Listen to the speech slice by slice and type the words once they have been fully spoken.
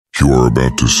You are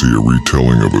about to see a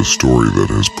retelling of a story that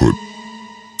has put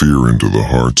fear into the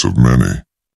hearts of many.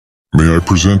 May I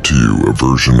present to you a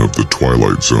version of the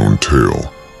Twilight Zone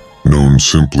tale, known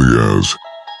simply as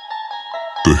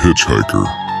The Hitchhiker.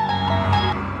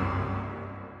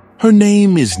 Her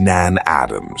name is Nan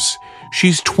Adams.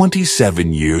 She's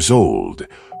 27 years old.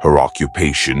 Her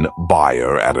occupation,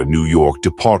 buyer at a New York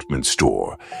department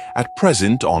store. At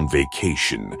present on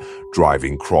vacation,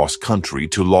 driving cross-country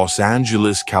to Los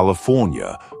Angeles,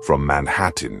 California from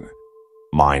Manhattan.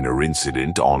 Minor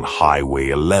incident on Highway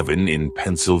 11 in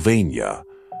Pennsylvania.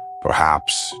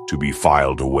 Perhaps to be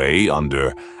filed away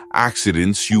under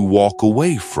accidents you walk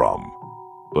away from.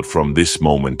 But from this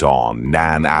moment on,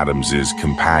 Nan Adams's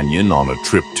companion on a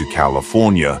trip to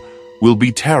California will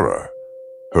be terror.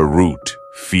 Her route,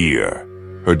 fear.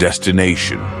 Her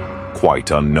destination,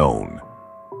 quite unknown.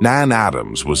 Nan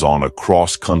Adams was on a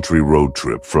cross-country road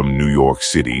trip from New York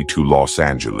City to Los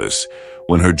Angeles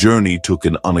when her journey took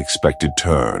an unexpected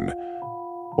turn.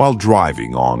 While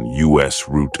driving on U.S.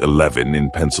 Route 11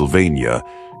 in Pennsylvania,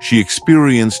 she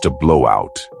experienced a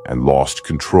blowout and lost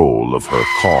control of her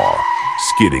car,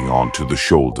 skidding onto the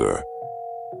shoulder.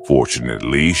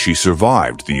 Fortunately, she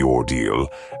survived the ordeal,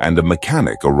 and a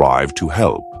mechanic arrived to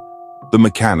help. The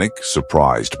mechanic,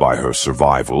 surprised by her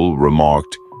survival,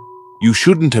 remarked, "You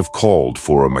shouldn't have called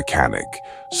for a mechanic.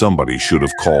 Somebody should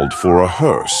have called for a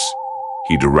hearse."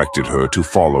 He directed her to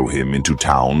follow him into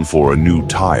town for a new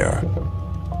tire.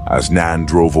 As Nan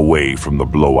drove away from the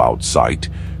blowout site,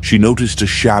 she noticed a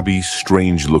shabby,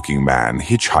 strange-looking man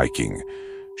hitchhiking.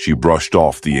 She brushed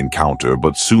off the encounter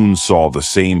but soon saw the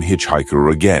same hitchhiker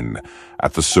again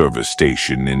at the service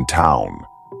station in town.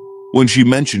 When she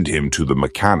mentioned him to the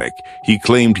mechanic, he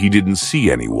claimed he didn't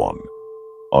see anyone.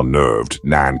 Unnerved,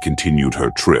 Nan continued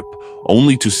her trip,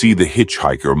 only to see the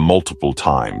hitchhiker multiple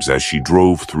times as she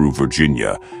drove through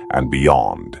Virginia and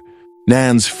beyond.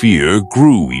 Nan's fear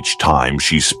grew each time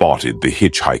she spotted the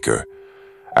hitchhiker.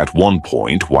 At one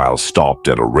point, while stopped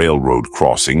at a railroad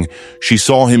crossing, she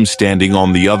saw him standing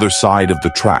on the other side of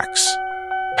the tracks.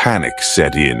 Panic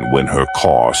set in when her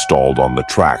car stalled on the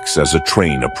tracks as a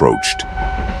train approached.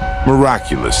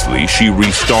 Miraculously, she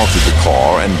restarted the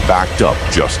car and backed up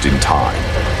just in time.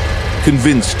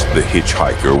 Convinced the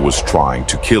hitchhiker was trying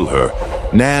to kill her,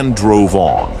 Nan drove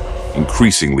on,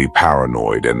 increasingly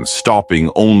paranoid and stopping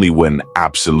only when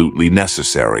absolutely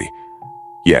necessary.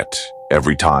 Yet,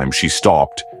 every time she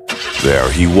stopped, there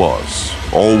he was,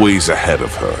 always ahead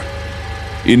of her.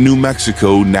 In New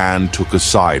Mexico, Nan took a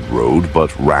side road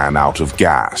but ran out of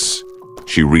gas.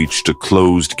 She reached a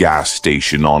closed gas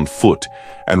station on foot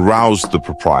and roused the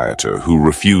proprietor, who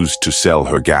refused to sell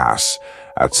her gas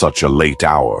at such a late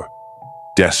hour.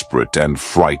 Desperate and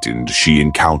frightened, she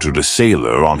encountered a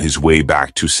sailor on his way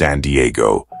back to San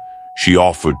Diego. She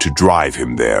offered to drive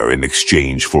him there in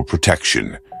exchange for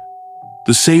protection.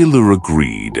 The sailor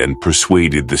agreed and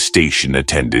persuaded the station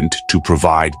attendant to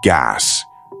provide gas.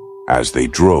 As they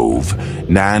drove,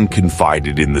 Nan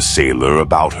confided in the sailor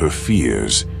about her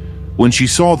fears. When she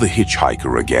saw the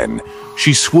hitchhiker again,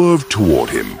 she swerved toward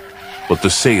him, but the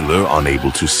sailor,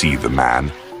 unable to see the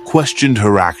man, questioned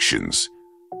her actions.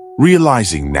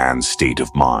 Realizing Nan's state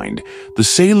of mind, the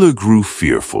sailor grew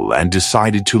fearful and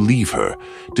decided to leave her,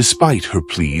 despite her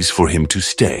pleas for him to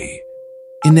stay.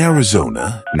 In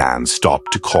Arizona, Nan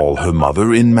stopped to call her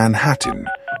mother in Manhattan.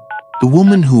 The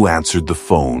woman who answered the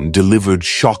phone delivered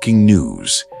shocking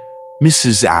news.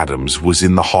 Mrs. Adams was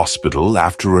in the hospital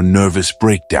after a nervous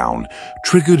breakdown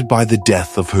triggered by the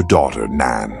death of her daughter,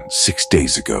 Nan, 6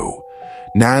 days ago.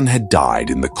 Nan had died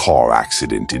in the car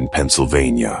accident in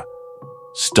Pennsylvania.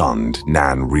 Stunned,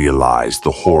 Nan realized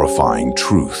the horrifying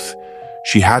truth.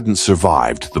 She hadn't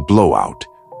survived the blowout.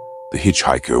 The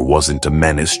hitchhiker wasn't a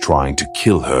menace trying to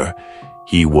kill her.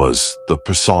 He was the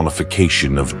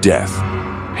personification of death,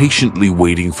 patiently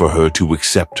waiting for her to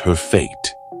accept her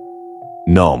fate.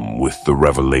 Numb with the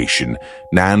revelation,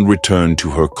 Nan returned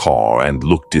to her car and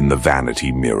looked in the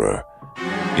vanity mirror.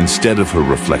 Instead of her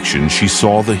reflection, she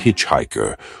saw the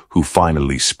hitchhiker, who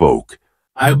finally spoke.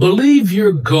 "I believe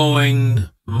you're going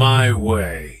my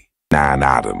way." Nan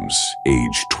Adams,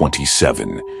 age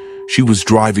 27. She was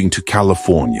driving to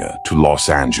California, to Los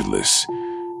Angeles.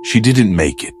 She didn't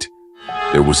make it.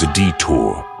 There was a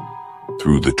detour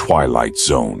through the Twilight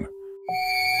Zone.